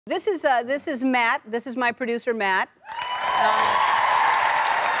This is Matt. This is my producer, Matt.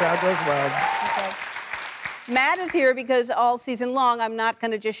 Crowd goes wild. Okay. Matt is here because all season long, I'm not going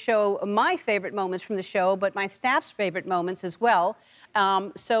to just show my favorite moments from the show, but my staff's favorite moments as well.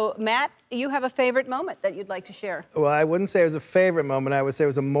 So, Matt, you have a favorite moment that you'd like to share. Well, I wouldn't say it was a favorite moment. I would say it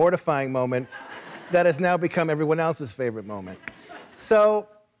was a mortifying moment that has now become everyone else's favorite moment. So,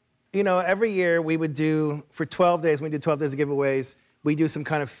 you know, every year we would do, for 12 days, when we do 12 days of giveaways, we do some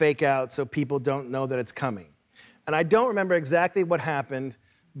kind of fake out so people don't know that it's coming. And I don't remember exactly what happened,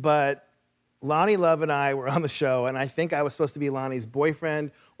 but Loni Love and I were on the show, and I think I was supposed to be Lonnie's boyfriend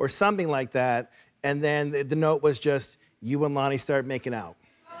or something like that, and then the note was just, you and Loni start making out.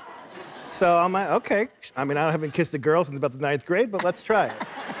 So I'm like, okay. I mean, I haven't kissed a girl since about the 9th grade, but let's try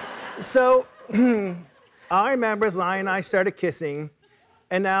it. So all I remember is Loni and I started kissing,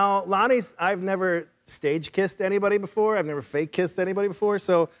 and now I've never stage kissed anybody before. I've never fake kissed anybody before,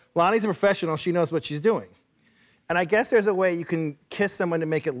 so Lonnie's a professional. She knows what she's doing. And I guess there's a way you can kiss someone to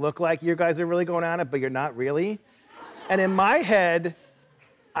make it look like you guys are really going on it, but you're not really. And in my head,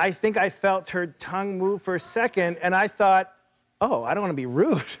 I think I felt her tongue move for a second, and I thought, oh, I don't want to be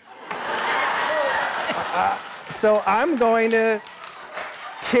rude. So I'm going to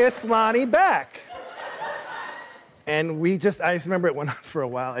kiss Loni back. And I just remember it went on for a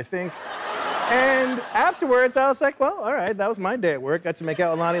while, I think. And afterwards, I was like, well, all right, that was my day at work. Got to make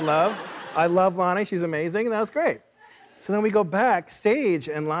out with Loni Love. I love Loni, she's amazing, and that was great. So then we go backstage,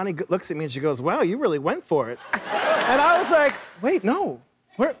 and Loni looks at me and she goes, wow, you really went for it. And I was like, wait, no,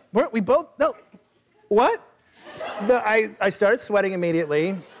 we both, no, what? I started sweating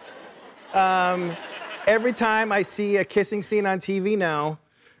immediately. Every time I see a kissing scene on TV now,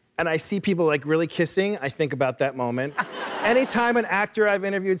 and I see people like really kissing, I think about that moment. Anytime an actor I've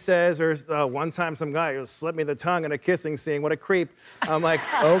interviewed says, or one time some guy who slipped me the tongue in a kissing scene, what a creep, I'm like,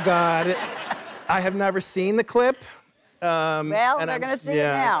 oh God. I have never seen the clip. Well, they're gonna see it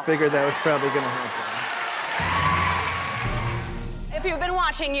now. I figured that was probably gonna happen. If you've been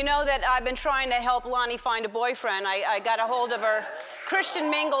watching, you know that I've been trying to help Loni find a boyfriend. I got a hold of her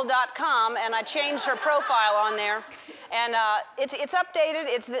christianmingle.com, and I changed her profile on there. And it's updated,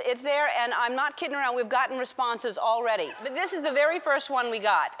 it's there, and I'm not kidding around, we've gotten responses already. But this is the very first one we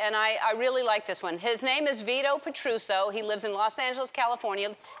got, and I really like this one. His name is Vito Petruso. He lives in Los Angeles,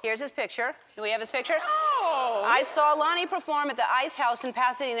 California. Here's his picture. Do we have his picture? Oh! I saw Loni perform at the Ice House in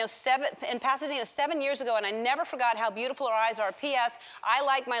Pasadena 7 years ago, and I never forgot how beautiful her eyes are. P.S. I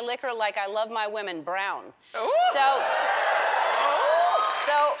like my liquor like I love my women, brown. Ooh.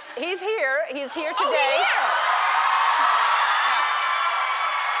 So he's here. He's here today.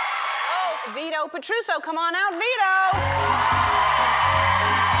 Oh, Vito Petruso, come on out, Vito.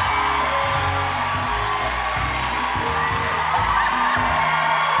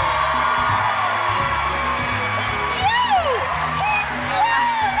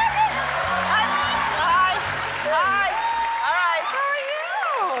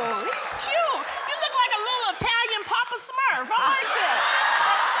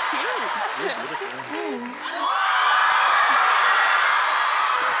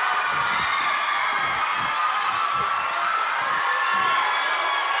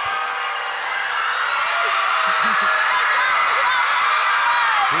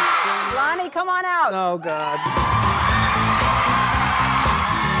 Loni, come on out. Oh, God.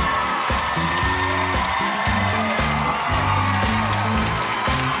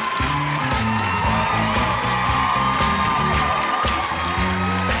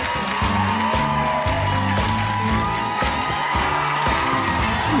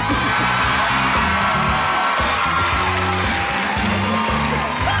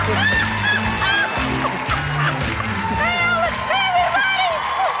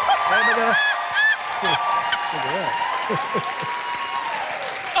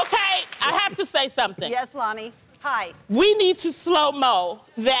 Okay, I have to say something. Yes, Loni. Hi. We need to slow-mo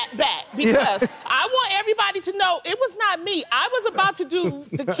that back because I want everybody to know it was not me. I was about to do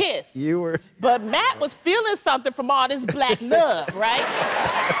the kiss. You were. But Matt was feeling something from all this black love, right?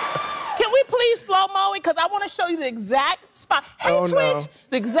 Can we please slow-mo it? Because I want to show you the exact spot. Hey, oh, Twitch, no.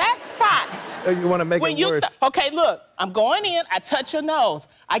 the exact spot. You want to make it worse. Okay, look, I'm going in, I touch your nose.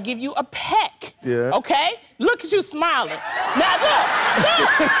 I give you a peck, okay? Look at you smiling. Now look,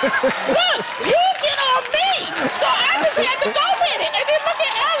 you get on me. So I just had to go with it. And then look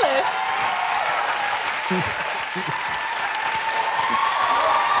at Ellen.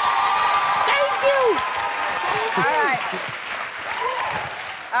 Thank you. All right.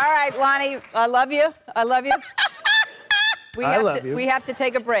 All right, Loni, I love you. I love you. I love you. We have to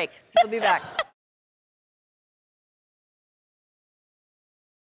take a break. We'll be back.